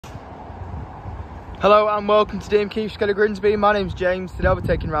Hello and welcome to DMK Skelly Grimsby. My name's James. Today I'll be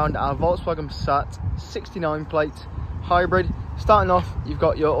taking around our Volkswagen Passat 69 plate hybrid. Starting off, you've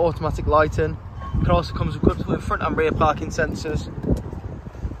got your automatic lighting. It also comes equipped with front and rear parking sensors.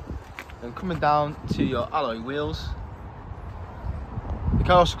 And coming down to your alloy wheels. The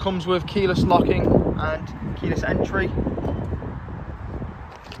car also comes with keyless locking and keyless entry.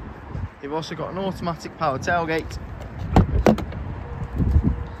 You've also got an automatic power tailgate.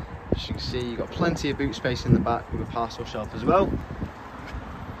 As you can see, you've got plenty of boot space in the back with a parcel shelf as well.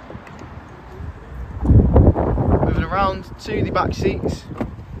 Moving around to the back seats,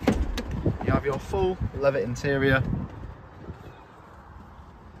 you have your full leather interior.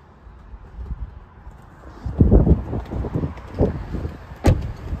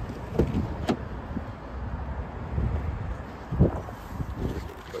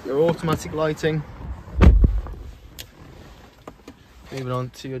 Got your automatic lighting. Moving on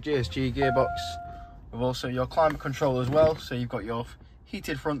to your GSG gearbox with also your climate control as well. So you've got your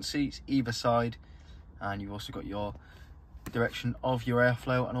heated front seats either side, and you've also got your direction of your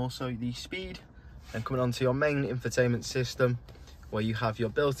airflow and also the speed. Then coming on to your main infotainment system, where you have your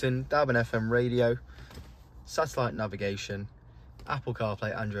built-in DAB and FM radio, satellite navigation, Apple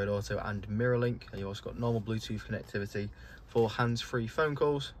CarPlay, Android Auto and MirrorLink, and you've also got normal Bluetooth connectivity for hands-free phone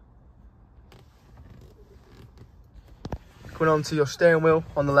calls. Coming on to your steering wheel,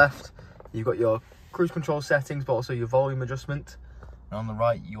 on the left you've got your cruise control settings but also your volume adjustment, and on the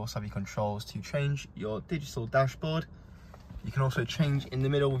right you also have your controls to change your digital dashboard. You can also change in the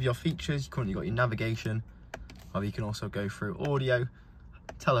middle with your features. You've currently got your navigation, or you can also go through audio,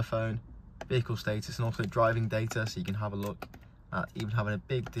 telephone, vehicle status and also driving data, so you can have a look at even having a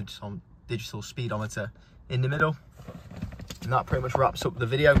big digital speedometer in the middle. And that pretty much wraps up the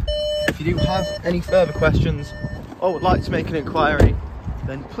video. If you do have any further questions or would like to make an inquiry,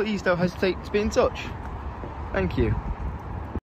 then please don't hesitate to be in touch. Thank you.